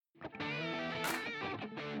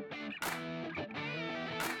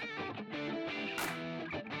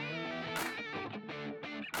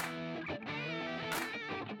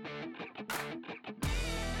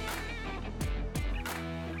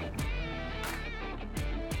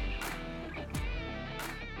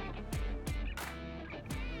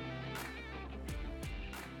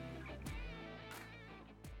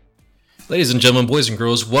Ladies and gentlemen, boys and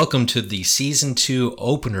girls, welcome to the Season 2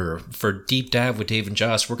 opener for Deep Dive with Dave and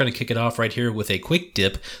Josh. We're going to kick it off right here with a quick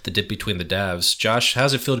dip, the dip between the davs. Josh,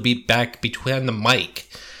 how's it feel to be back between the mic?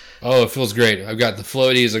 Oh, it feels great. I've got the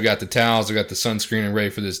floaties, I've got the towels, I've got the sunscreen. I'm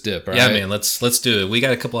ready for this dip. All right? Man, let's do it. We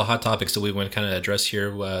got a couple of hot topics that we want to kind of address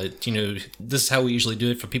here. This is how we usually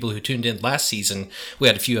do it for people who tuned in last season. We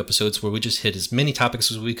had a few episodes where we just hit as many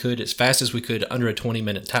topics as we could, as fast as we could, under a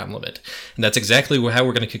 20-minute time limit. And that's exactly how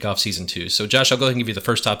we're going to kick off Season 2. So, Josh, I'll go ahead and give you the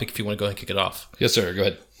first topic if you want to go ahead and kick it off. Yes, sir. Go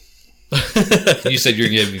ahead. You said you're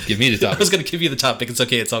going to give me the topic. I was going to give you the topic. It's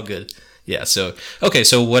okay. It's all good. Yeah, so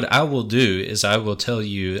what I will do is I will tell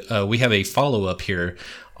you, we have a follow-up here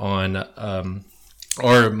on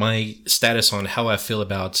or my status on how I feel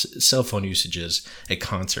about cell phone usages at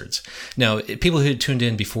concerts. Now, people who had tuned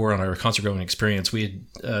in before on our concert going experience, we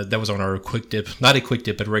had, that was on our quick dip, not a quick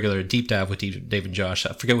dip, but a regular deep dive with Dave and Josh.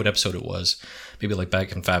 I forget what episode it was, maybe like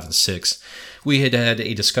back in 5 and 6. We had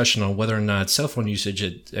a discussion on whether or not cell phone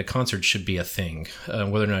usage at concerts should be a thing,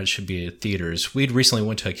 whether or not it should be at theaters. We'd recently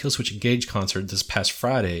went to a Killswitch Engage concert this past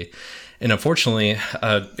Friday, and unfortunately,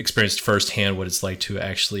 experienced firsthand what it's like to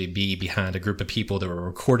actually be behind a group of people that were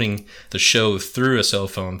recording the show through a cell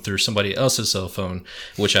phone, through somebody else's cell phone,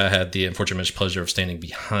 which I had the unfortunate pleasure of standing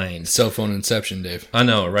behind. Cell phone inception, Dave. I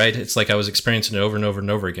know, right? It's like I was experiencing it over and over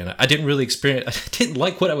and over again. I didn't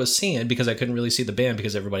like what I was seeing because I couldn't really see the band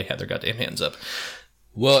because everybody had their goddamn hands up.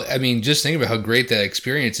 Well, I mean, just think about how great that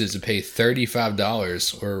experience is to pay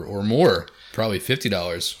 $35 or more, probably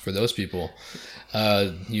 $50 for those people.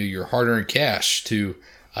 Your hard-earned cash to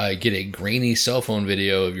get a grainy cell phone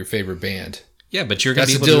video of your favorite band. Yeah, but you're going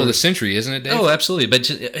to be able to... That's the deal of the century, isn't it, Dave? Oh, absolutely. But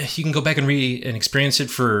you can go back and experience it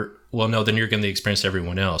for... Well, no, then you're going to experience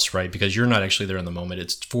everyone else, right? Because you're not actually there in the moment.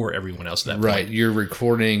 It's for everyone else at that point. Right. You're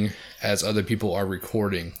recording as other people are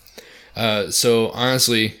recording. So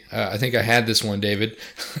honestly, I think I had this one, David.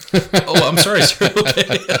 Oh, I'm sorry, sir.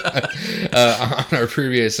 Okay. On our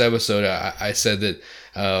previous episode, I said that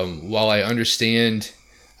while I understand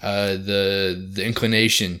the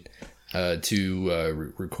inclination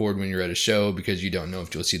to record when you're at a show because you don't know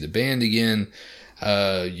if you'll see the band again,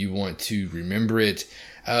 you want to remember it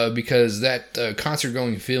because that concert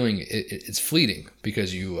going feeling it's fleeting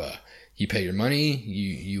because you pay your money,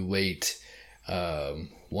 you wait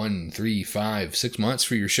 1, 3, 5, 6 months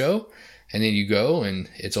for your show, and then you go and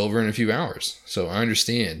it's over in a few hours. So I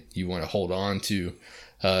understand you want to hold on to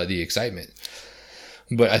the excitement,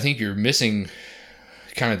 but I think you're missing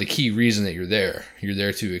kind of the key reason that you're there. You're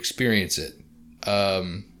there to experience it.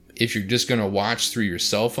 If you're just going to watch through your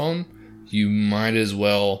cell phone, you might as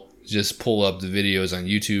well just pull up the videos on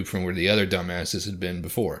YouTube from where the other dumbasses had been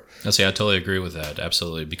before. I totally agree with that.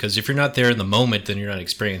 Absolutely. Because if you're not there in the moment, then you're not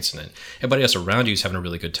experiencing it. Everybody else around you is having a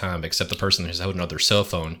really good time, except the person who's holding up their cell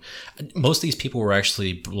phone. Most of these people were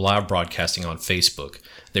actually live broadcasting on Facebook.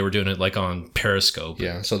 They were doing it like on Periscope.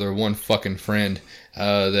 Yeah, so their one fucking friend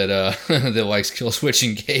that likes Killswitch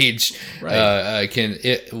Engage right. Can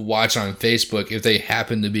watch on Facebook if they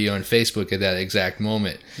happen to be on Facebook at that exact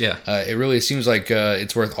moment. Yeah. It really seems like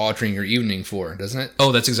it's worth altering your evening for, doesn't it?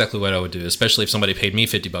 Oh, that's exactly what I would do, especially if somebody paid me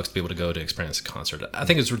 $50 to be able to go to experience a concert. I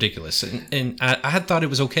think it's ridiculous, and I had thought it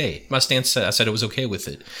was okay. My stance, I said it was okay with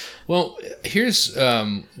it. Well, here's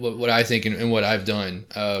what I think and what I've done.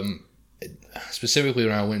 Specifically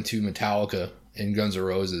when I went to Metallica and Guns N'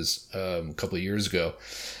 Roses a couple of years ago,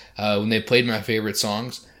 when they played my favorite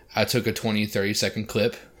songs, I took a 20-30 second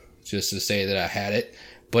clip just to say that I had it,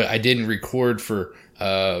 but I didn't record for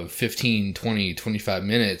 15, 20, 25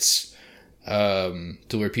 minutes to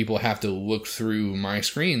where people have to look through my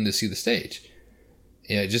screen to see the stage.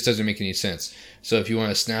 Yeah, it just doesn't make any sense. So if you want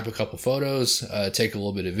to snap a couple photos, take a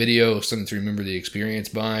little bit of video, something to remember the experience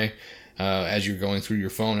by, as you're going through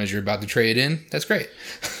your phone, as you're about to trade in, that's great.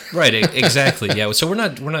 Right, exactly. Yeah, so we're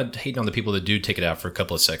not hating on the people that do take it out for a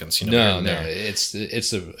couple of seconds. No, it's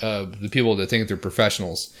the people that think they're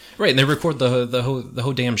professionals. Right, and they record the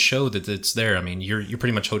whole damn show that's there. I mean, you're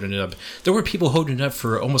pretty much holding it up. There were people holding it up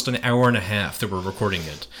for almost an hour and a half that were recording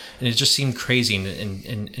it, and it just seemed crazy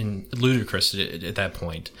and ludicrous at that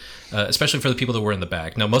point. Especially for the people that were in the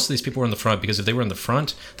back. Now, most of these people were in the front because if they were in the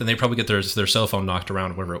front, then they'd probably get their cell phone knocked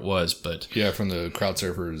around, whatever it was. But yeah, from the crowd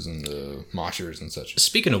surfers and the moshers and such.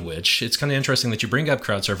 Speaking of which, it's kind of interesting that you bring up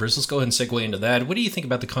crowd surfers. Let's go ahead and segue into that. What do you think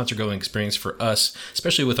about the concert going experience for us,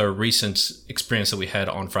 especially with our recent experience that we had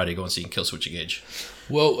on Friday going seeing Killswitch Engage?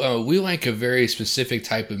 Well, we like a very specific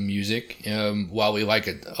type of music. While we like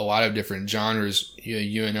a lot of different genres,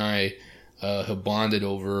 you and I have bonded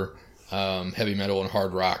over heavy metal and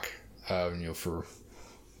hard rock. For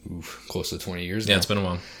close to 20 years now. Yeah, it's been a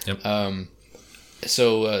while. Yep.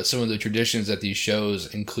 So some of the traditions at these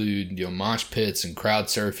shows include, mosh pits and crowd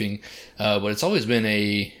surfing, but it's always been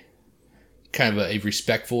a kind of a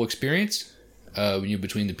respectful experience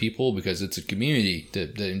between the people, because it's a community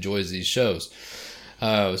that enjoys these shows.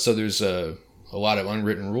 So there's a lot of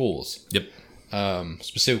unwritten rules. Yep.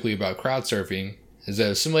 Specifically about crowd surfing, is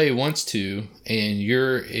that if somebody wants to, and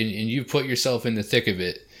you put yourself in the thick of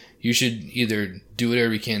it, you should either do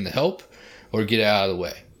whatever you can to help or get out of the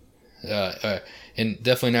way. And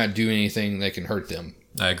definitely not do anything that can hurt them.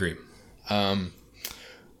 I agree.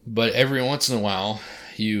 But every once in a while,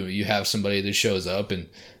 you have somebody that shows up and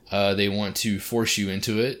they want to force you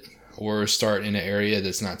into it or start in an area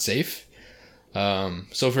that's not safe.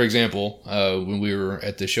 So, for example, when we were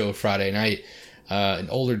at the show Friday night, an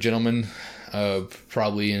older gentleman,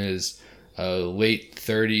 probably in his late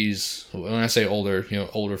 30s. When I say older,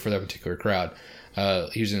 older for that particular crowd.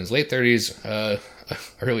 He was in his late 30s,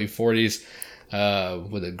 early 40s,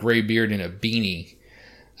 with a gray beard and a beanie,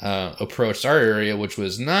 approached our area, which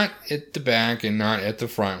was not at the back and not at the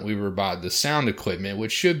front. We were by the sound equipment,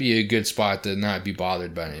 which should be a good spot to not be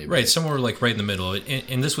bothered by anybody. Right, somewhere like right in the middle.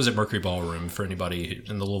 And this was at Mercury Ballroom for anybody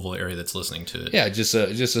in the Louisville area that's listening to it. Yeah, just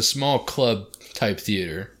a small club type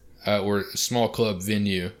theater, or small club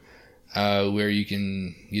venue, where you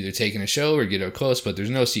can either take in a show or get up close, but there's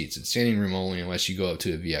no seats. It's standing room only unless you go up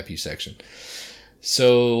to a VIP section.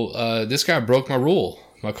 So this guy broke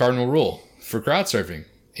my cardinal rule for crowd surfing,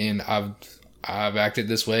 and I've acted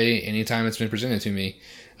this way anytime it's been presented to me.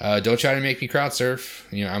 Don't try to make me crowd surf.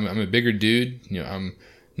 I'm a bigger dude. I'm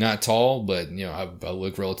not tall, but I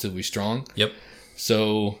look relatively strong. Yep.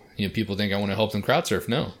 So people think I want to help them crowd surf.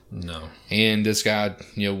 No. And this guy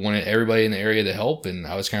wanted everybody in the area to help, and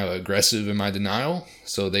I was kind of aggressive in my denial.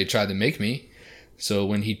 So they tried to make me. So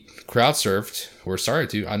when he crowd surfed or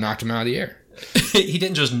started to, I knocked him out of the air. He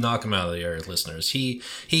didn't just knock him out of the air, listeners.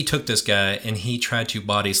 He took this guy and he tried to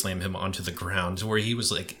body slam him onto the ground, where he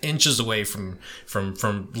was like inches away from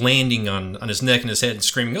landing on his neck and his head and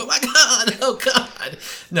screaming, "Oh my God! Oh God!"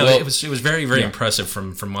 No, well, it was very, very impressive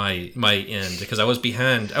from my end, because I was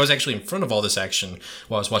behind. I was actually in front of all this action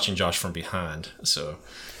while I was watching Josh from behind. So,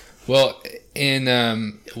 well,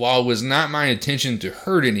 and while it was not my intention to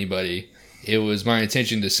hurt anybody, it was my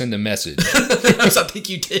intention to send a message. Yes, I think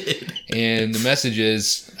you did. And the message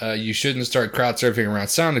is, you shouldn't start crowd surfing around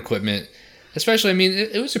sound equipment. Especially,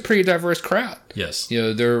 it was a pretty diverse crowd. Yes.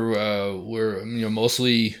 There were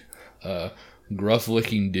mostly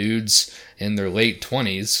gruff-looking dudes in their late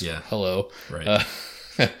 20s. Yeah. Hello. Right.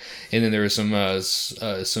 And then there were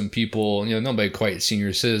some people, nobody quite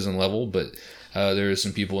senior citizen level, but there were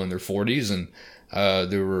some people in their 40s, and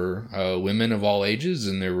there were women of all ages,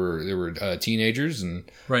 and there were teenagers, and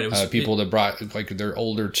right. It was, people that brought like their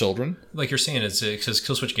older children. Like you're saying, it's because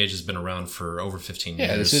Killswitch Engage has been around for over 15 years.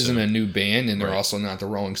 Yeah, this isn't a new band, and they're also not the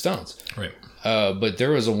Rolling Stones. Right. But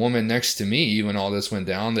there was a woman next to me when all this went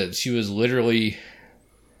down that she was literally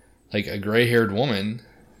like a gray-haired woman,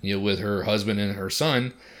 with her husband and her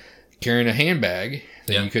son carrying a handbag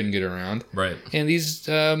that you couldn't get around. Right. And these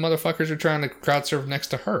motherfuckers are trying to crowd surf next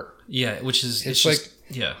to her. Yeah, which is... It's like... just,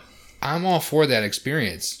 yeah. I'm all for that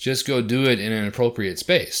experience. Just go do it in an appropriate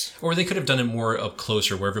space. Or they could have done it more up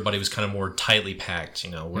closer, where everybody was kind of more tightly packed,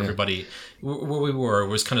 where everybody... Where we were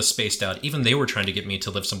was kind of spaced out. Even they were trying to get me to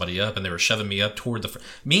lift somebody up, and they were shoving me up toward the...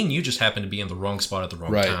 Me and you just happened to be in the wrong spot at the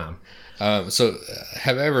wrong time. So,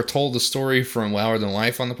 have I ever told the story from Louder Than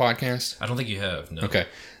Life on the podcast? I don't think you have, no. Okay.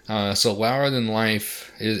 So Louder Than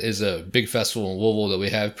Life is a big festival in Louisville that we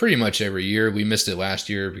have pretty much every year. We missed it last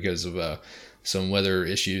year because of some weather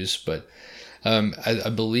issues, but I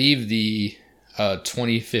believe the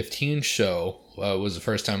 2015 show was the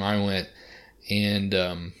first time I went, and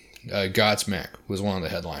Godsmack was one of the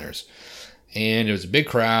headliners. And it was a big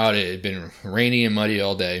crowd. It had been rainy and muddy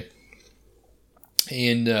all day.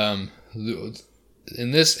 And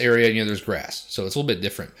in this area, there's grass, so it's a little bit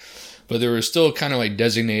different. But there were still kind of like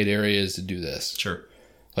designated areas to do this. Sure.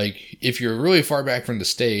 Like, if you're really far back from the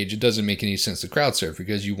stage, it doesn't make any sense to crowd surf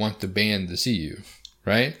because you want the band to see you,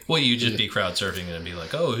 right? Well, you just be crowd surfing and be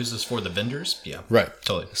like, "Oh, who's this for? The vendors?" Yeah. Right.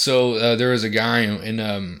 Totally. So there was a guy, and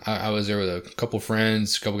I was there with a couple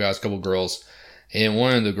friends, a couple guys, a couple girls. And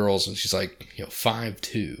one of the girls, she's like,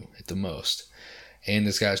 5'2" at the most. And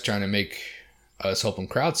this guy's trying to make us help him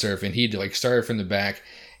crowd surf. And he like started from the back.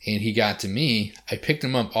 And he got to me. I picked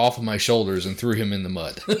him up off of my shoulders and threw him in the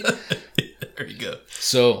mud. There you go.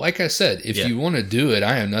 So, like I said, if you want to do it,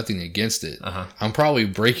 I have nothing against it. Uh-huh. I'm probably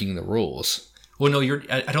breaking the rules. Well, no,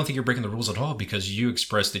 I don't think you're breaking the rules at all because you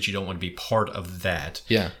expressed that you don't want to be part of that.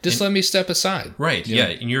 Yeah, just let me step aside. Right. Yeah,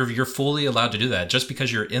 and you're fully allowed to do that. Just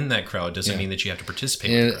because you're in that crowd doesn't mean that you have to participate.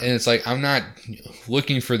 And it's like I'm not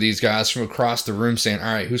looking for these guys from across the room saying,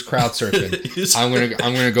 "All right, who's crowd surfing?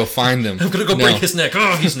 I'm gonna go find them. I'm gonna go break his neck.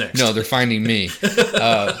 Oh, he's next." No, they're finding me.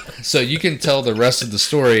 So you can tell the rest of the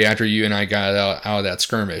story after you and I got out of that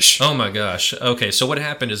skirmish. Oh my gosh. Okay, so what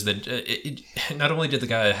happened is that not only did the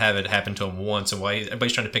guy have it happen to him once, and why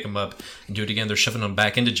everybody's trying to pick him up and do it again, they're shoving him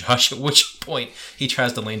back into Josh, at which point he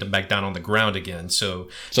tries to land him back down on the ground again. So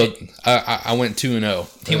I went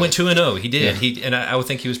 2-0. He went 2-0. He did. Yeah. I would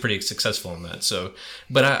think he was pretty successful in that. So,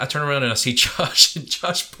 but I turn around and I see Josh, and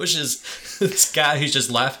Josh pushes this guy who's just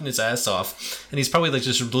laughing his ass off, and he's probably like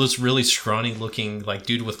just this really scrawny looking like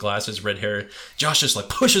dude with glasses, red hair. Josh just like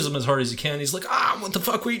pushes him as hard as he can. He's like, what the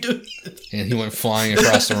fuck were you doing? And he went flying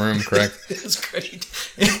across the room. Correct. It was great.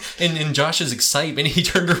 And in Josh's excitement, he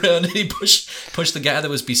turned around and he pushed the guy that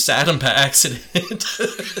was beside him by accident.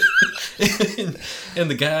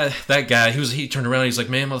 and that guy, he turned around. He's like,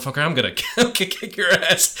 "Man, motherfucker, I'm gonna kick your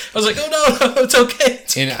ass." I was like, "Oh no, it's okay."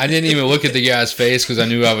 And I didn't even look at the guy's face because I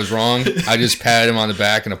knew I was wrong. I just patted him on the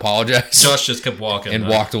back and apologized. Josh just kept walking and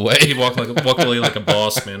walked away. He walked away like a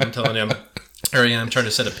boss, man. I'm telling him. Here I am trying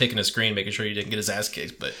to set a pick in a screen, making sure he didn't get his ass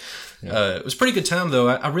kicked. But it was a pretty good time, though.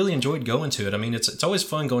 I really enjoyed going to it. I mean, it's always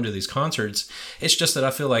fun going to these concerts. It's just that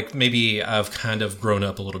I feel like maybe I've kind of grown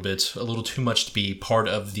up a little too much to be part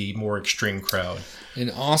of the more extreme crowd. And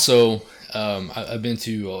also, I've been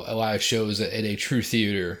to a lot of shows at a true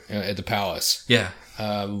theater at the Palace. Yeah.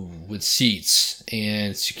 With seats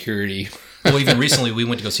and security. Well, even recently we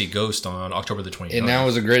went to go see Ghost on October the 29th. And that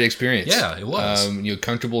was a great experience. Yeah, it was.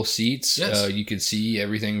 Comfortable seats. Yes. You could see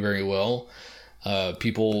everything very well.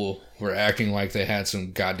 People were acting like they had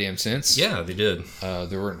some goddamn sense. Yeah, they did.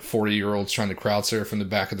 There weren't 40-year-olds trying to crowd surf from the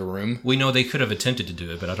back of the room. We know they could have attempted to do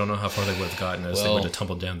it, but I don't know how far they would have gotten as they would have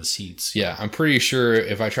tumbled down the seats. Yeah, I'm pretty sure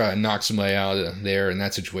if I try to knock somebody out of there in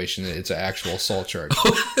that situation, it's an actual assault charge.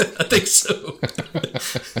 I think so.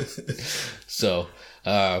 So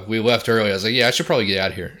we left early. I was like, I should probably get out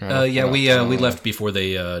of here. We left before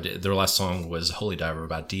their last song was Holy Diver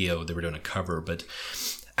about Dio. They were doing a cover, but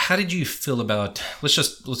how did you feel about?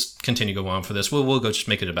 Let's continue to go on for this. We'll go just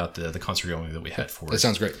make it about the concert going that we had for it. That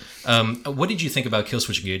sounds great. What did you think about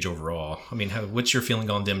Killswitch Engage overall? I mean, what's your feeling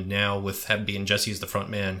on them now with being Jesse as the front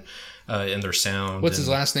man and their sound? What's his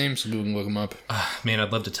last name so we can look him up? Man,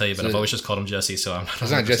 I'd love to tell you, but I've always just called him Jesse, so I'm not.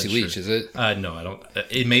 It's not Jesse Leach, is it? No, I don't.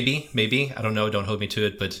 It may be, maybe. I don't know. Don't hold me to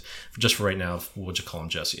it, but just for right now, we'll just call him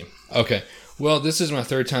Jesse. Okay. Well, this is my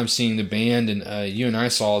third time seeing the band, and you and I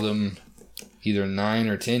saw them either 9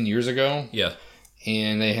 or 10 years ago. Yeah.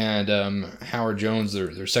 And they had Howard Jones,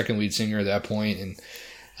 their second lead singer at that point. And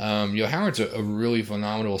Howard's a really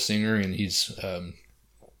phenomenal singer, and he's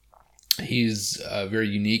very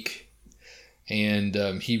unique.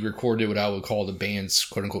 And he recorded what I would call the band's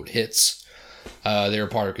quote-unquote hits. They were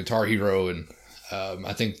part of Guitar Hero, and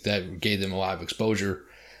I think that gave them a lot of exposure.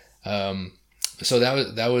 So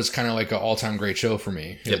that was kind of like an all-time great show for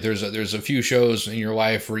me. Yep. There's a few shows in your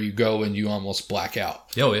life where you go and you almost black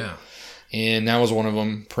out. Oh yeah. And that was one of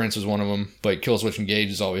them. Prince was one of them. But Killswitch Engage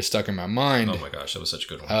is always stuck in my mind. Oh my gosh, that was such a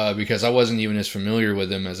good one. Because I wasn't even as familiar with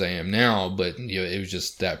them as I am now. But it was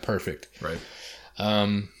just that perfect. Right.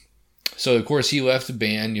 So of course he left the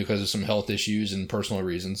band because of some health issues and personal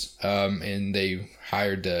reasons. And they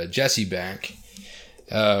hired Jesse back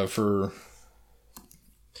for.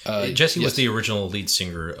 Jesse was the original lead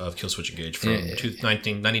singer of Killswitch Engage from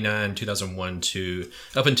 1999, 2001 to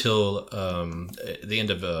up until the end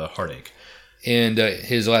of Heartache. And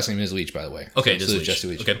his last name is Leach, by the way. Okay, so Leach. Jesse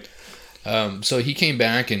Leach. Okay. So he came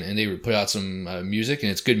back and they put out some music,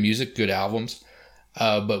 and it's good music, good albums.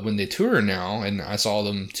 But when they tour now, and I saw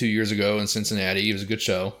them 2 years ago in Cincinnati, it was a good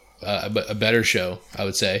show, but a better show, I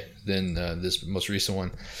would say, than this most recent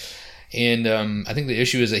one. And I think the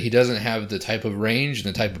issue is that he doesn't have the type of range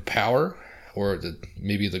and the type of power, or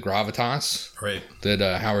maybe the gravitas, right, that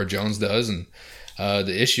Howard Jones does. And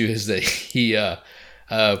the issue is that he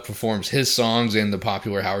performs his songs and the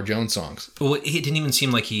popular Howard Jones songs. Well, it didn't even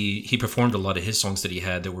seem like he performed a lot of his songs that he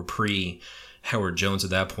had that were Howard Jones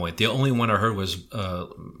at that point. The only one I heard was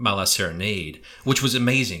My Last Serenade, which was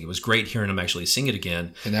amazing. It was great hearing him actually sing it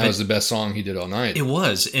again. And that was the best song he did all night. It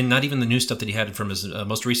was, and not even the new stuff that he had from his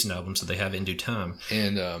most recent albums that they have In Due Time.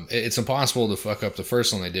 And it's impossible to fuck up the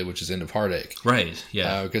first song they did, which is End of Heartache. Right,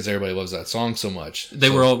 yeah. Because everybody loves that song so much.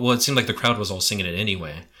 Were all, well, it seemed like the crowd was all singing it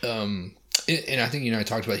anyway. And I think you and I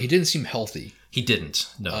talked about it. He didn't seem healthy. He didn't.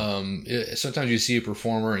 No. Sometimes you see a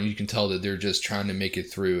performer and you can tell that they're just trying to make it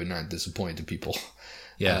through and not disappoint the people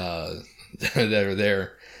that are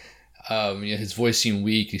there. His voice seemed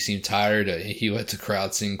weak. He seemed tired. He let the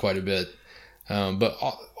crowd sing quite a bit. But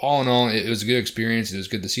all in all, it was a good experience. It was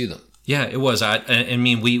good to see them. Yeah, it was. I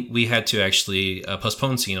mean, we had to actually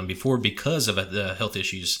postpone seeing them before because of the health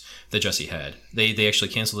issues that Jesse had. They actually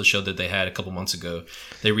canceled the show that they had a couple months ago.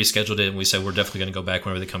 They rescheduled it, and we said we're definitely going to go back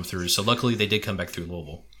whenever they come through. So luckily, they did come back through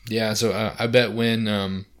Louisville. Yeah, so I bet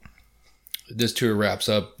when this tour wraps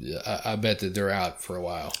up, I bet that they're out for a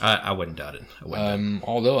while. I wouldn't doubt it.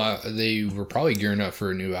 Although they were probably gearing up for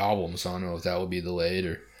a new album, so I don't know if that will be delayed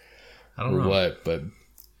or what, but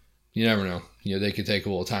you never know. They could take a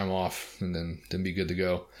little time off and then be good to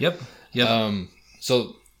go. Yep.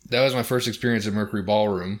 So that was my first experience at Mercury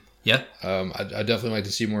Ballroom. Yeah. I definitely like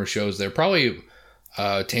to see more shows there. Probably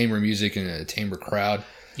tamer music and a tamer crowd.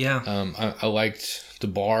 Yeah. I liked the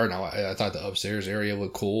bar, and I thought the upstairs area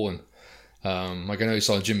looked cool, and I know you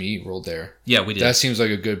saw Jimmy Eat World there. Yeah, we did. That seems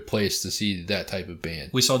like a good place to see that type of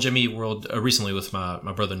band. We saw Jimmy Eat World recently with my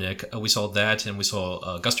brother Nick. We saw that, and we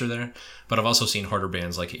saw Guster there. But I've also seen harder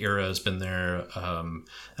bands like Era has been there.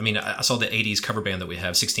 I saw the 80s cover band that we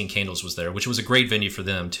have, 16 Candles was there, which was a great venue for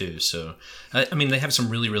them too. So, they have some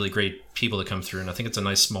really, really great people that come through, and I think it's a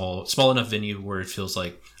nice, small enough venue where it feels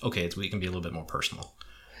like, okay, we can be a little bit more personal.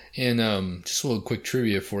 And just a little quick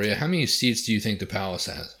trivia for you. How many seats do you think the Palace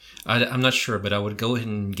has? I'm not sure, but I would go ahead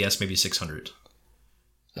and guess maybe 600.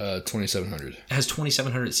 2,700. It has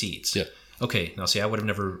 2,700 seats. Yeah. Okay. Now, see, I would have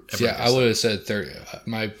never. Yeah, I would have said 30.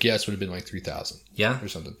 My guess would have been like 3,000. Yeah. Or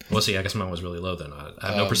something. Well, see, I guess mine was really low then. I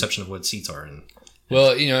have no perception of what seats are.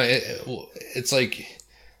 Well, it's like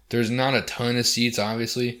there's not a ton of seats,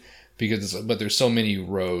 obviously, but there's so many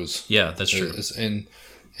rows. Yeah, that's true. And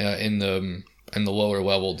in the lower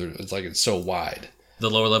level, it's so wide. The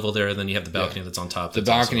lower level there, and then you have the balcony that's on top. The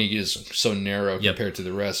balcony is so narrow compared to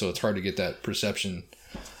the rest, so it's hard to get that perception.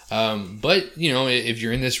 But if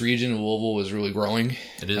you're in this region, Louisville is really growing.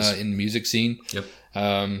 It is in the music scene. Yep.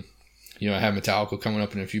 I have Metallica coming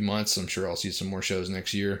up in a few months. I'm sure I'll see some more shows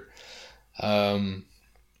next year. Who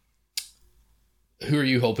are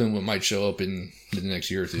you hoping might show up in the next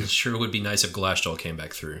year or two? It sure would be nice if Glassjaw came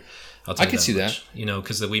back through. I could see that.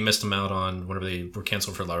 Because we missed them out on whenever they were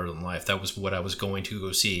canceled for Louder Than Life. That was what I was going to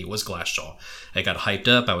go see, was Glassjaw. I got hyped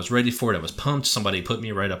up. I was ready for it. I was pumped. Somebody put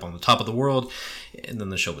me right up on the top of the world, and then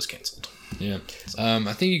the show was canceled. Yeah.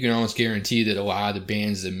 I think you can almost guarantee that a lot of the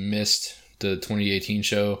bands that missed the 2018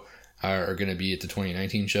 show are going to be at the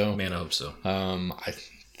 2019 show. Man, I hope so. I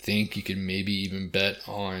think you could maybe even bet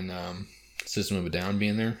on System of a Down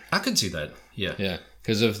being there. I could see that. Yeah. Yeah.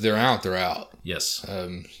 Because if they're out, they're out. Yes.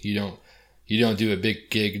 You don't do a big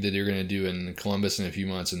gig that you're going to do in Columbus in a few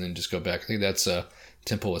months and then just go back. I think that's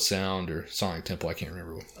Temple of Sound or Sonic Temple. I can't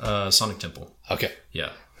remember. Sonic Temple. Okay. Yeah.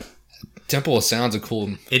 Temple of Sound's a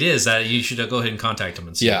cool. It is. You should go ahead and contact them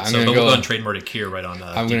and see. Yeah, we'll go ahead and trademark it here right on.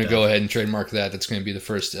 I'm going to go ahead and trademark that. That's going to be the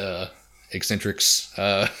first Eccentrics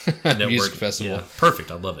music festival. Yeah. Perfect.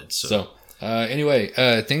 I love it. So anyway,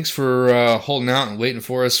 thanks for holding out and waiting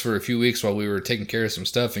for us for a few weeks while we were taking care of some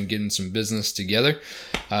stuff and getting some business together.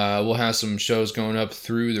 We'll have some shows going up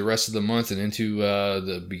through the rest of the month and into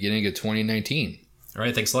the beginning of 2019. All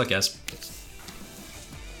right. Thanks a lot, guys.